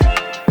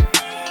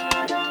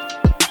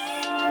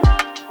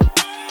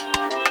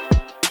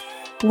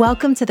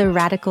Welcome to the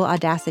Radical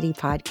Audacity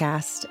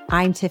Podcast.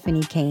 I'm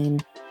Tiffany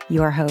Kane,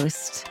 your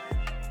host.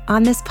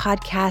 On this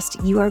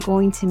podcast, you are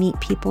going to meet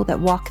people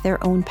that walk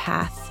their own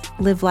path,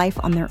 live life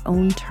on their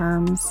own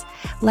terms,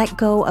 let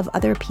go of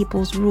other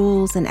people's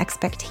rules and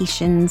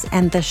expectations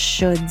and the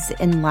shoulds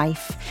in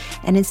life,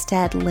 and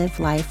instead live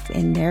life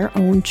in their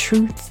own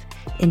truth,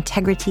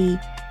 integrity,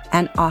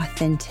 and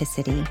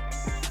authenticity.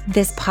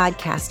 This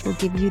podcast will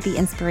give you the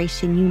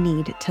inspiration you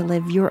need to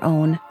live your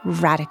own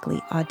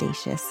radically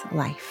audacious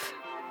life.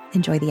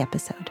 Enjoy the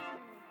episode.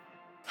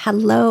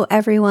 Hello,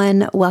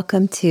 everyone.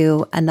 Welcome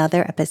to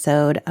another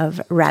episode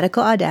of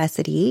Radical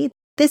Audacity.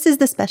 This is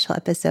the special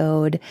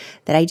episode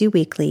that I do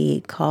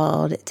weekly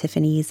called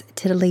Tiffany's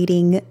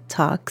Titillating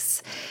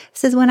Talks.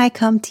 This is when I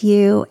come to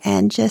you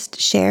and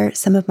just share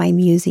some of my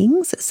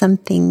musings, some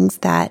things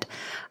that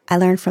I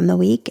learned from the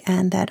week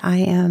and that I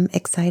am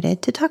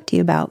excited to talk to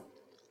you about.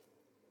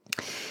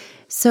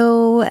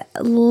 So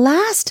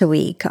last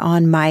week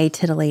on my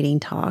Titillating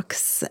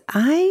Talks,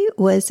 I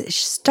was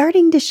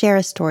starting to share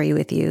a story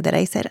with you that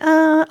I said,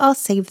 I'll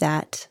save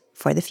that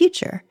for the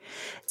future.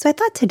 So I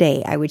thought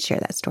today I would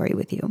share that story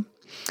with you.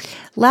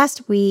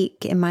 Last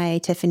week in my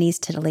Tiffany's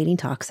Titillating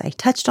Talks, I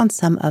touched on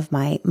some of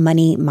my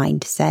money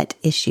mindset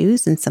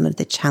issues and some of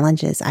the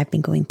challenges I've been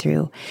going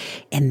through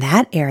in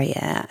that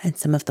area and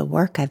some of the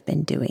work I've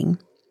been doing.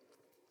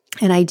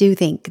 And I do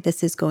think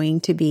this is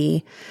going to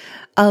be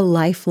a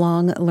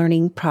lifelong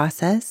learning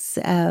process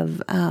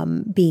of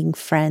being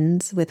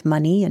friends with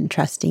money and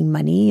trusting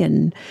money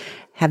and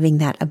having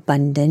that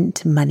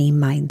abundant money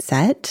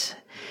mindset.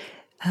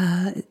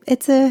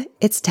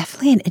 It's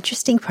definitely an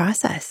interesting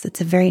process.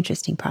 It's a very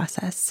interesting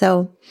process.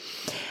 So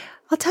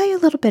I'll tell you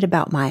a little bit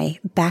about my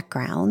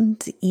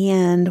background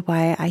and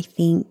why I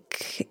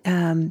think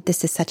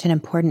this is such an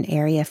important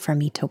area for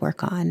me to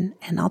work on.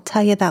 And I'll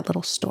tell you that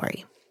little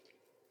story.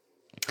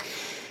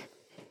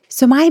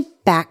 So my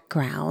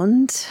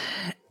background,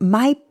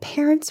 my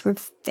parents were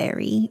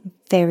very,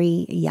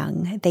 very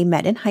young. They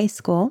met in high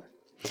school.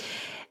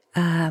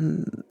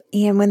 And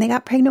when they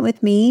got pregnant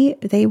with me,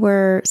 they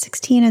were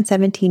 16 and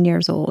 17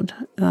 years old.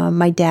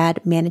 My dad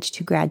managed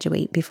to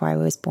graduate before I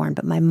was born,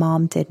 but my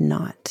mom did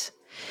not.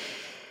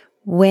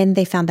 When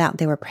they found out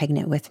they were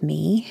pregnant with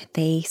me,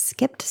 they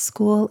skipped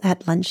school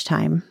at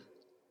lunchtime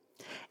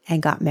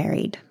and got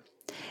married.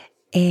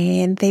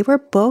 And they were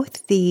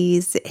both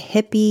these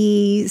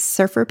hippie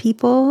surfer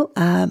people.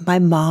 My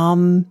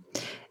mom,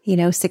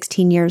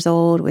 16 years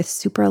old with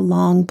super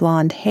long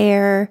blonde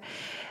hair.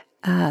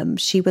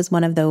 She was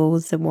one of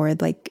those that wore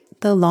like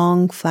the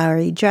long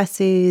flowery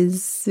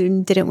dresses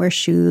and didn't wear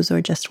shoes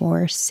or just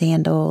wore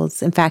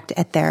sandals. In fact,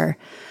 at their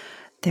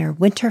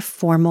winter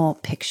formal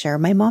picture,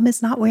 my mom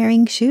is not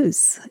wearing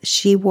shoes.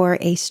 She wore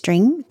a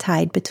string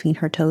tied between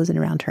her toes and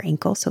around her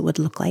ankle, so it would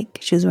look like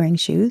she was wearing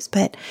shoes,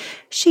 but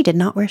she did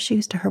not wear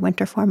shoes to her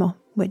winter formal,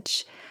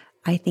 which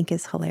I think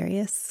is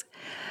hilarious.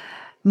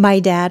 My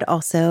dad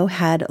also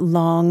had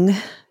long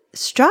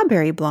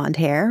strawberry blonde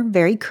hair,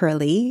 very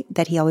curly,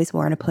 that he always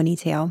wore in a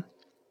ponytail.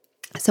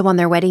 So on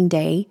their wedding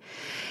day,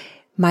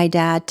 my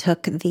dad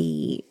took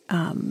the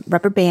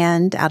rubber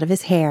band out of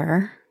his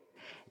hair,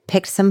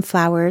 picked some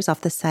flowers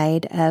off the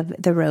side of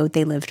the road.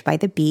 They lived by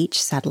the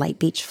beach, Satellite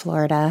Beach,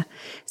 Florida.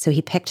 So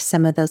he picked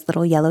some of those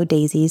little yellow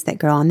daisies that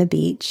grow on the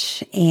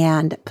beach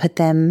and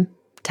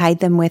tied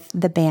them with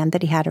the band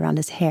that he had around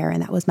his hair.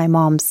 And that was my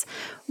mom's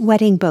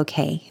wedding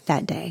bouquet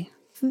that day.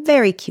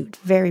 Very cute,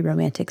 very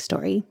romantic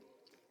story.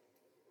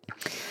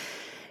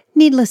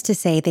 Needless to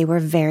say, they were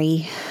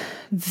very,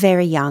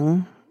 very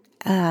young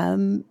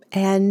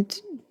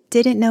and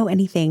didn't know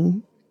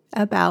anything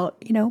about,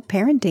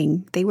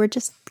 parenting. They were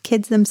just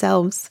kids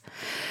themselves.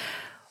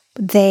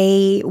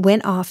 They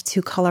went off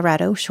to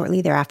Colorado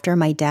shortly thereafter.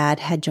 My dad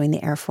had joined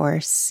the Air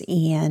Force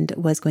and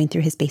was going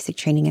through his basic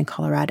training in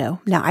Colorado.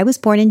 Now, I was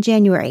born in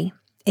January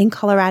in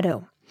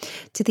Colorado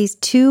to these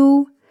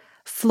two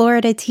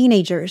Florida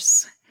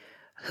teenagers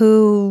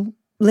who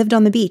lived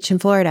on the beach in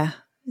Florida.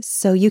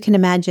 So you can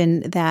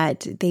imagine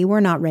that they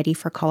were not ready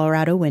for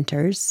Colorado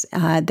winters.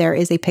 There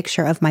is a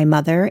picture of my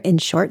mother in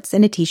shorts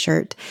and a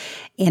t-shirt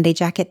and a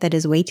jacket that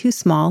is way too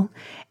small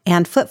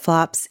and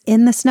flip-flops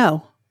in the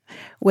snow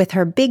with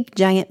her big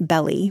giant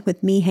belly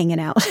with me hanging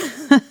out.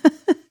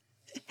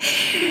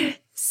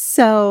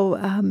 So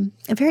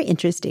very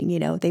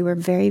interesting, they were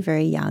very,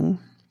 very young,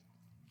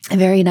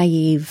 very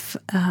naive,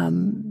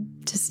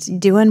 just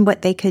doing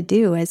what they could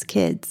do as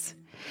kids.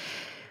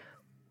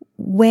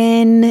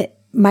 When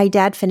my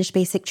dad finished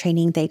basic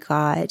training, they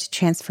got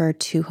transferred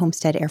to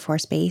Homestead Air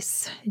Force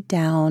Base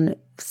down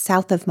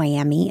south of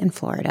Miami in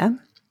Florida.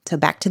 So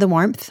back to the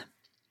warmth.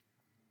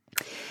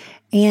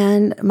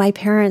 And my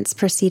parents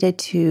proceeded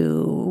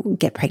to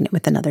get pregnant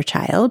with another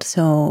child.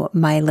 So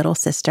my little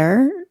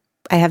sister,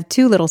 I have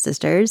two little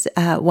sisters.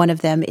 One of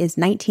them is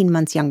 19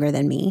 months younger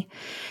than me.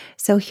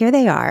 So here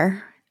they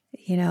are,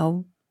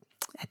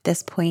 at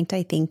this point,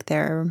 I think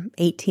they're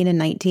 18 and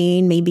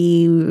 19,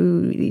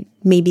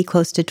 maybe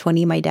close to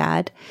 20, my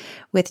dad,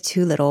 with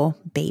two little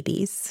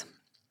babies.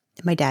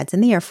 My dad's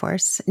in the Air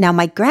Force. Now,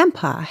 my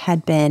grandpa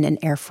had been an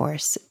Air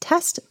Force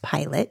test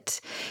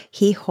pilot.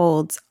 He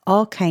holds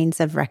all kinds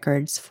of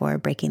records for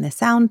breaking the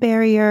sound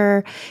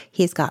barrier.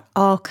 He's got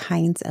all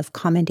kinds of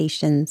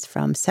commendations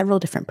from several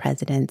different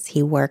presidents.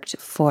 He worked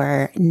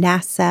for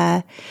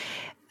NASA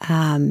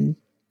on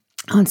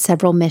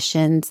several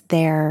missions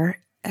there.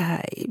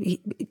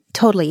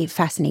 Totally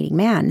fascinating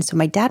man. So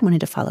my dad wanted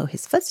to follow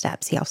his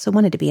footsteps. He also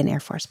wanted to be an Air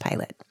Force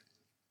pilot.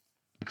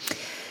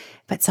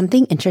 But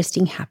something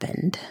interesting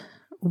happened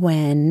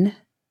when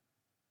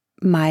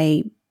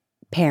my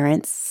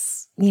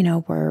parents,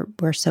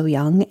 were so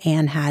young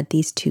and had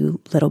these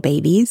two little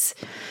babies.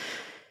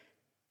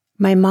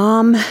 My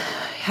mom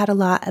had a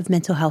lot of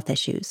mental health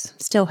issues,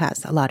 still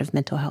has a lot of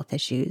mental health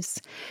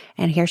issues.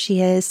 And here she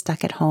is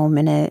stuck at home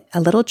in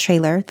a little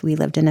trailer. We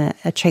lived in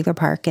a trailer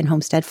park in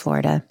Homestead,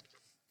 Florida,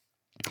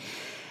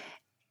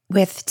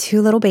 with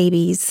two little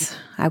babies.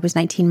 I was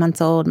 19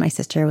 months old. My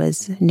sister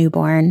was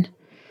newborn.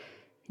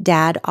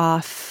 Dad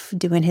off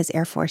doing his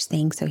Air Force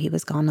thing, so he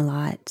was gone a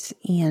lot.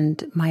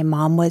 And my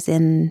mom was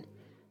in,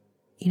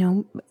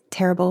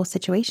 terrible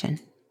situation.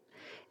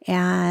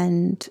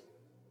 And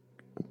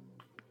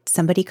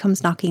somebody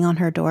comes knocking on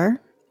her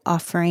door,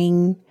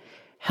 offering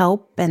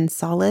help and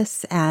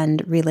solace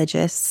and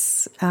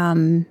religious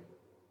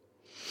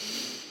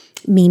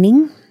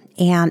meaning.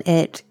 And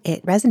it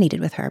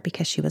resonated with her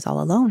because she was all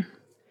alone.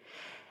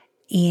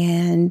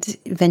 And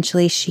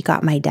eventually she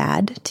got my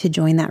dad to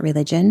join that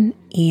religion,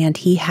 and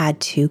he had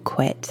to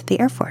quit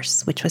the Air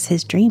Force, which was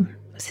his dream.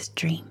 It was his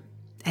dream.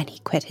 And he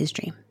quit his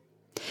dream.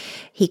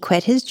 He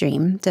quit his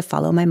dream to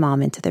follow my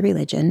mom into the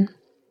religion.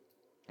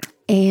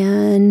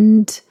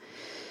 And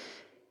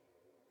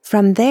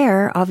from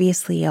there,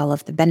 obviously, all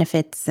of the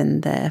benefits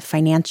and the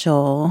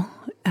financial,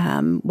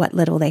 what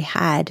little they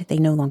had, they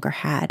no longer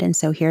had. And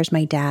so here's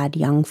my dad,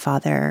 young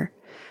father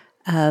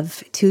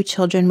of two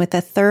children with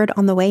a third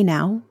on the way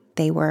now.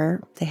 They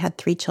had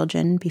three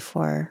children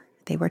before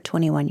they were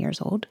 21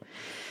 years old.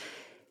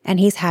 And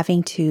he's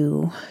having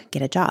to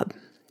get a job.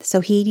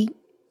 So he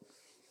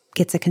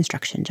gets a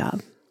construction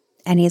job.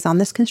 And he's on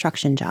this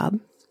construction job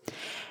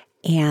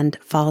and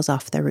falls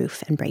off the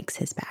roof and breaks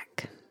his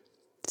back.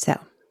 So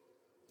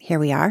here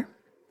we are,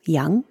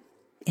 young,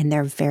 in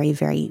their very,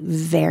 very,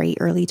 very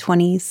early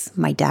 20s.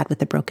 My dad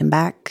with a broken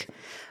back,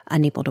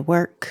 unable to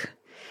work.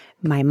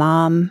 My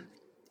mom,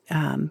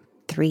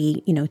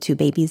 two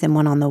babies and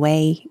one on the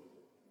way.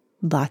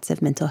 Lots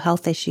of mental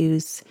health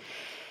issues.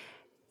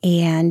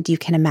 And you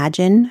can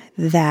imagine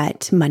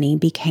that money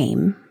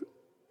became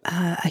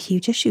a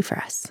huge issue for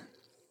us.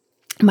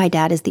 My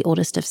dad is the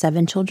oldest of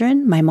 7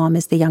 children. My mom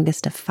is the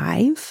youngest of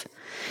 5.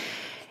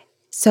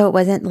 So it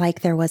wasn't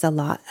like there was a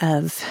lot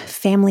of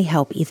family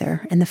help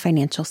either in the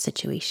financial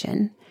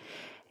situation.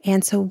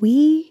 And so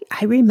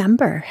I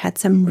remember, had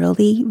some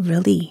really,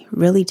 really,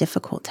 really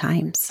difficult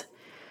times.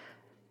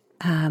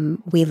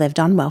 We lived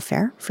on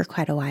welfare for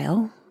quite a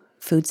while.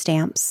 Food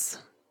stamps,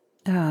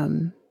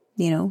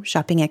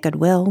 shopping at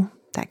Goodwill,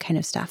 that kind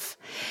of stuff.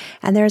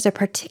 And there's a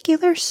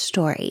particular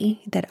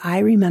story that I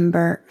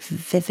remember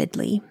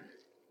vividly.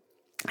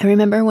 I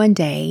remember one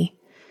day,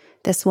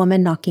 this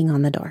woman knocking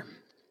on the door.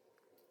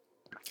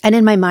 And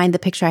in my mind, the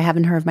picture I have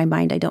in her of my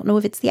mind, I don't know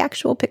if it's the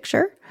actual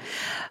picture,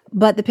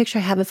 but the picture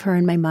I have of her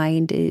in my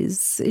mind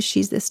is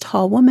she's this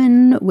tall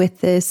woman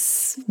with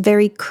this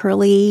very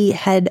curly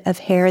head of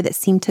hair that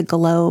seemed to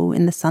glow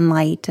in the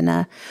sunlight, and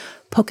a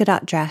polka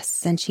dot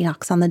dress. And she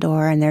knocks on the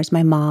door, and there's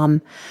my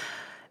mom,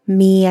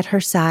 me at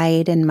her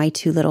side, and my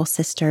 2 little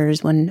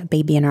sisters, one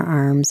baby in her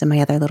arms, and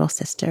my other little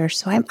sister.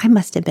 So I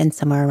must have been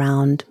somewhere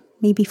around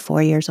maybe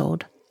 4 years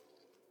old.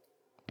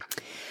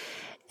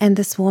 And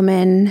this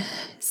woman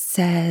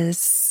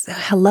says,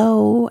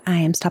 "Hello, I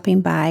am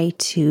stopping by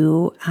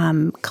to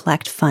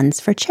collect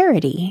funds for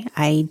charity.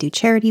 I do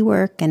charity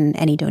work, and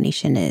any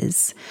donation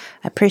is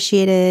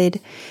appreciated."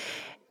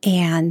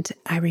 And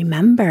I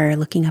remember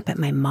looking up at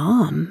my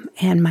mom,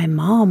 and my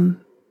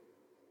mom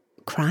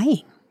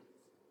crying,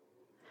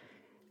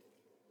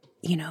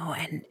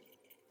 and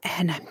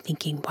I'm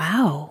thinking,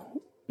 wow,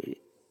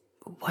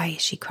 why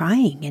is she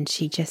crying? And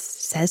she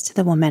just says to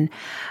the woman,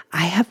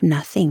 "I have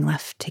nothing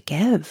left to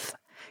give."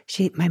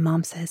 My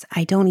mom says,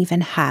 "I don't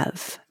even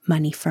have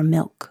money for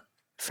milk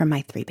for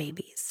my 3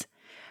 babies.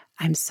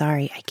 I'm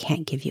sorry, I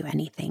can't give you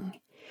anything."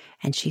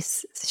 And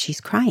she's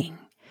crying.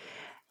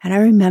 And I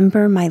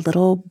remember my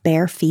little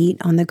bare feet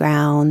on the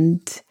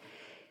ground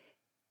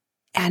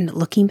and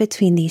looking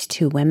between these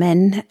 2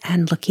 women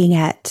and looking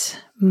at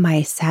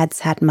my sad,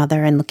 sad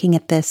mother and looking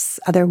at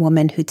this other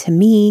woman who, to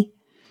me,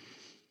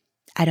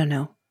 I don't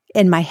know,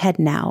 in my head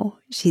now,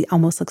 she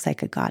almost looks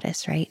like a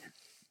goddess, right?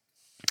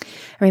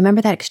 I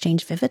remember that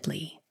exchange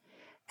vividly.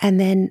 And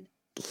then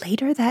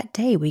later that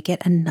day, we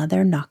get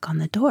another knock on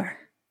the door.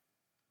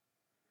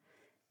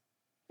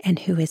 And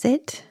who is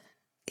it?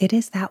 It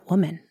is that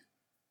woman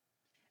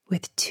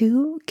with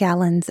 2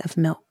 gallons of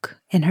milk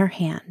in her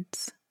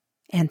hands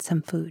and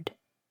some food.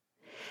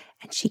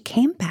 And she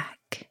came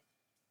back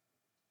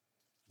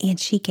and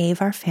she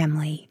gave our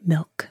family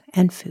milk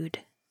and food.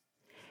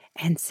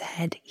 and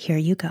said, "Here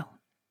you go."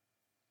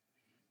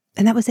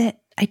 And that was it.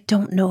 I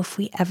don't know if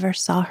we ever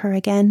saw her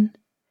again.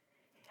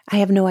 I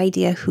have no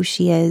idea who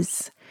she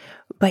is,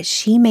 but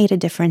she made a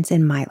difference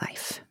in my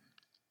life.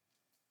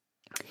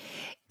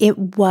 It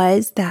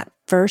was that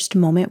first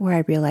moment where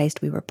I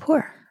realized we were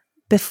poor.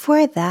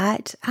 Before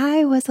that,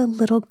 I was a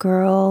little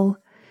girl.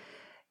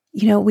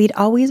 We'd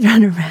always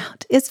run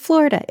around. It's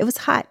Florida. It was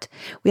hot.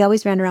 We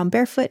always ran around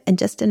barefoot and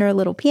just in our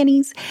little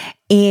panties.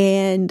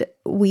 And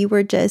we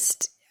were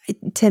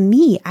to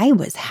me, I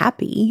was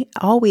happy,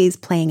 always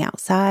playing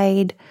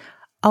outside,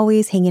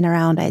 always hanging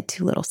around. I had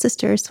 2 little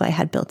sisters, so I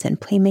had built-in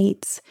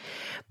playmates.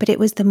 But it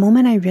was the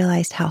moment I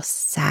realized how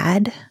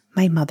sad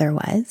my mother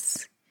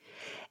was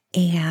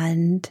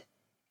and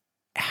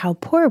how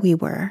poor we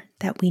were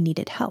that we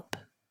needed help.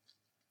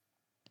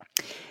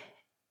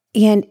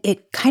 And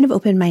it kind of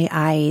opened my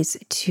eyes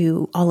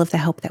to all of the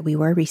help that we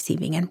were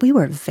receiving. And we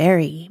were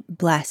very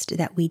blessed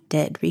that we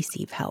did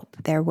receive help.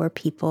 There were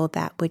people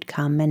that would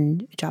come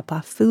and drop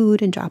off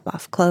food and drop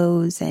off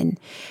clothes, and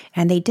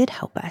they did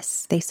help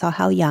us. They saw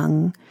how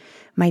young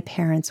my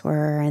parents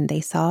were, and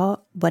they saw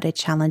what a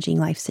challenging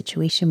life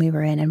situation we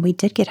were in, and we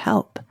did get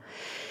help.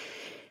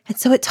 And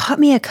so it taught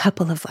me a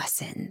couple of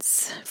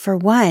lessons. For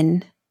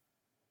one,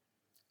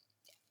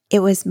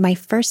 it was my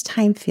first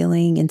time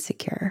feeling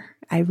insecure.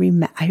 I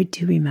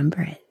do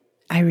remember it.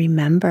 I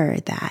remember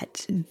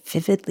that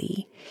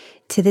vividly.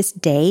 To this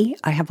day,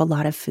 I have a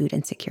lot of food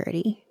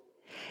insecurity.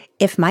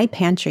 If my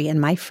pantry and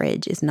my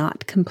fridge is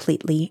not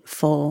completely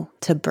full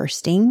to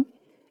bursting,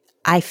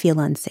 I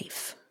feel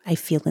unsafe. I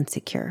feel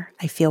insecure.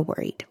 I feel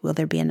worried. Will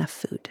there be enough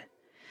food?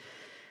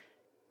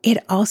 It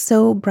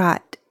also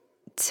brought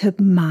to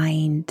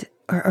mind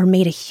or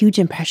made a huge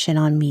impression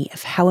on me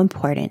of how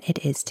important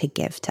it is to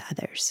give to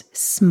others.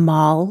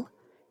 Small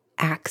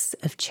acts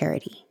of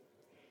charity.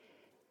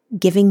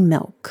 Giving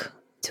milk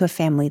to a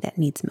family that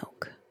needs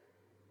milk.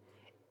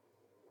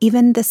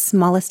 Even the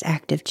smallest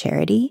act of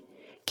charity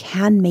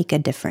can make a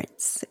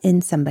difference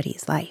in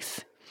somebody's life.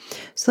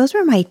 So those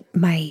were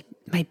my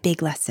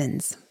big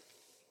lessons.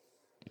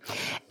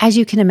 As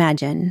you can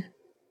imagine,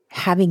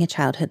 having a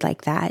childhood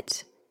like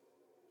that,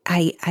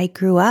 I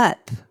grew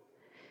up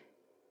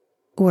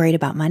worried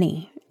about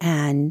money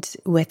and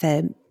with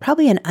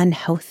definitely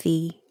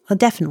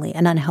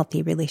an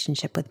unhealthy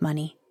relationship with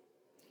money.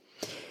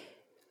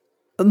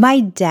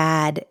 My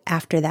dad,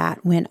 after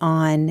that, went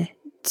on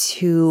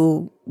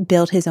to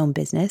build his own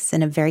business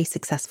and a very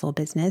successful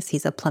business.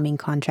 He's a plumbing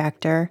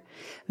contractor,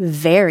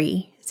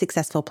 very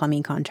successful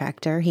plumbing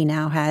contractor. He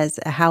now has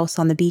a house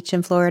on the beach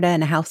in Florida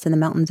and a house in the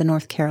mountains in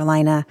North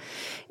Carolina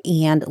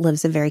and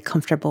lives a very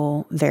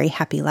comfortable, very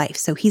happy life.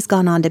 So he's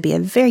gone on to be a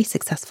very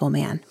successful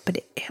man.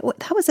 But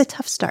that was a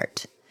tough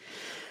start.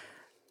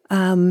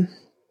 And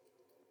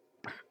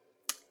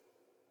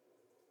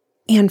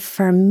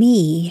for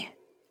me,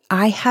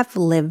 I have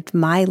lived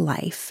my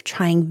life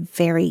trying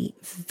very,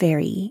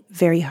 very,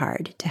 very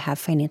hard to have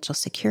financial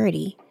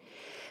security,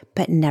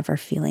 but never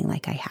feeling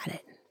like I had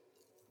it.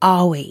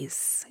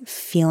 Always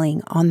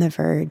feeling on the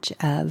verge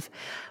of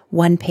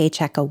one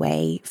paycheck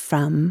away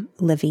from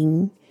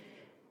living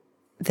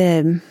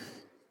the,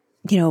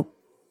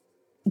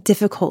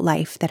 difficult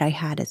life that I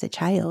had as a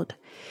child,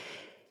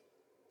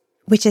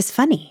 which is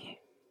funny.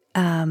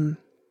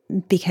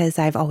 Because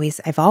I've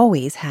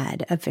always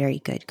had a very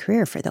good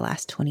career for the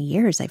last 20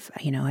 years.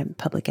 I'm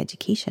public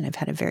education. I've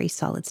had a very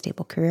solid,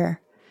 stable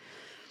career.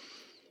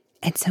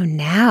 And so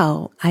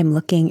now I'm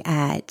looking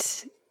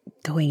at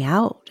going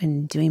out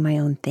and doing my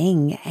own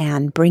thing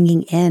and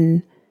bringing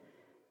in,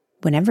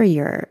 whenever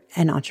you're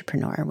an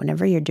entrepreneur,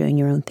 whenever you're doing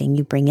your own thing,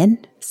 you bring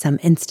in some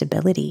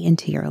instability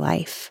into your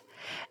life.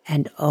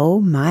 And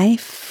oh, my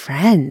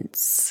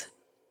friends,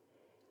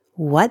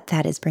 what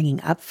that is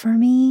bringing up for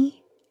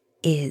me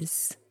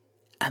is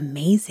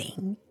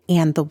amazing.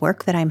 And the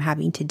work that I'm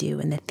having to do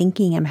and the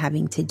thinking I'm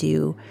having to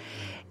do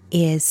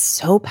is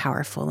so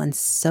powerful and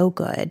so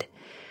good.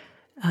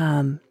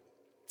 And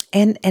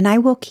I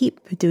will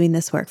keep doing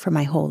this work for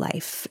my whole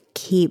life,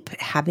 keep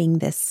having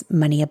this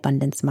money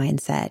abundance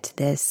mindset,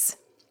 this,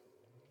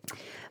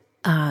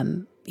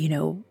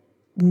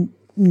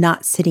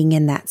 not sitting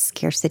in that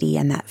scarcity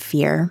and that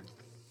fear.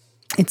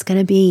 It's going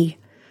to be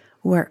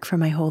work for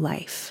my whole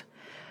life.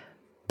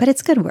 But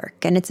it's good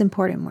work and it's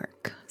important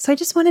work. So I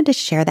just wanted to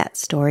share that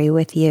story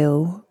with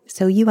you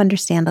so you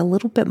understand a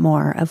little bit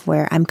more of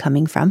where I'm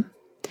coming from.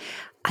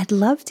 I'd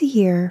love to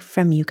hear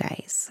from you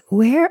guys.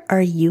 Where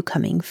are you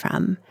coming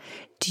from?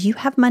 Do you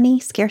have money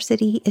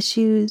scarcity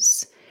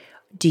issues?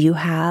 Do you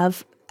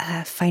have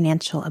a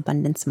financial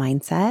abundance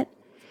mindset?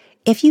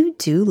 If you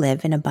do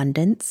live in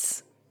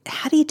abundance,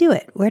 how do you do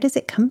it? Where does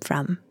it come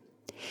from?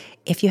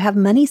 If you have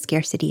money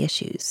scarcity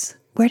issues,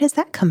 where does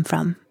that come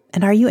from?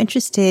 And are you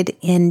interested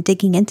in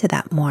digging into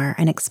that more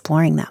and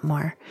exploring that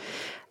more?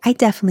 I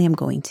definitely am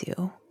going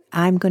to.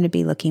 I'm going to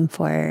be looking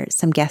for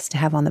some guests to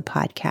have on the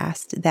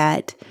podcast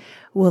that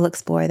will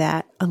explore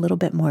that a little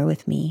bit more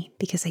with me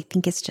because I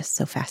think it's just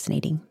so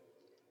fascinating.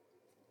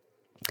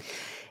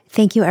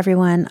 Thank you,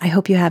 everyone. I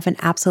hope you have an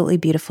absolutely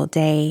beautiful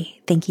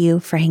day. Thank you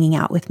for hanging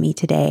out with me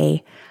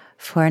today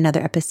for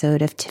another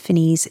episode of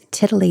Tiffany's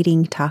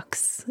Titillating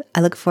Talks.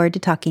 I look forward to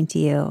talking to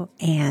you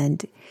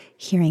and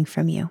hearing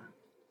from you.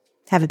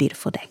 Have a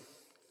beautiful day.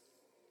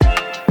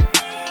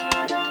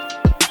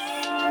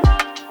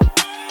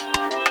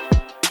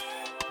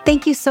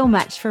 Thank you so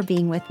much for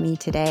being with me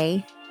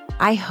today.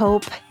 I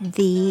hope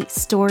the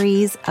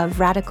stories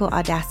of radical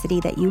audacity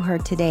that you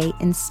heard today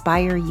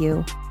inspire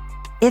you.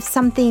 If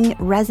something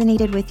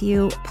resonated with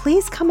you,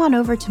 please come on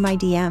over to my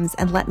DMs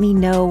and let me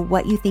know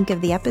what you think of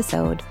the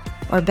episode.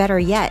 Or better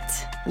yet,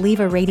 leave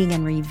a rating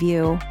and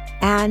review.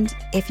 And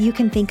if you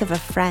can think of a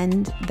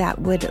friend that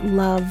would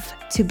love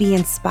to be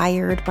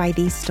inspired by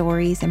these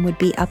stories and would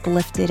be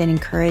uplifted and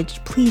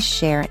encouraged, please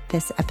share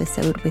this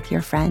episode with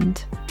your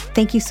friend.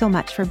 Thank you so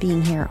much for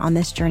being here on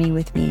this journey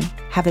with me.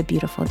 Have a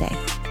beautiful day.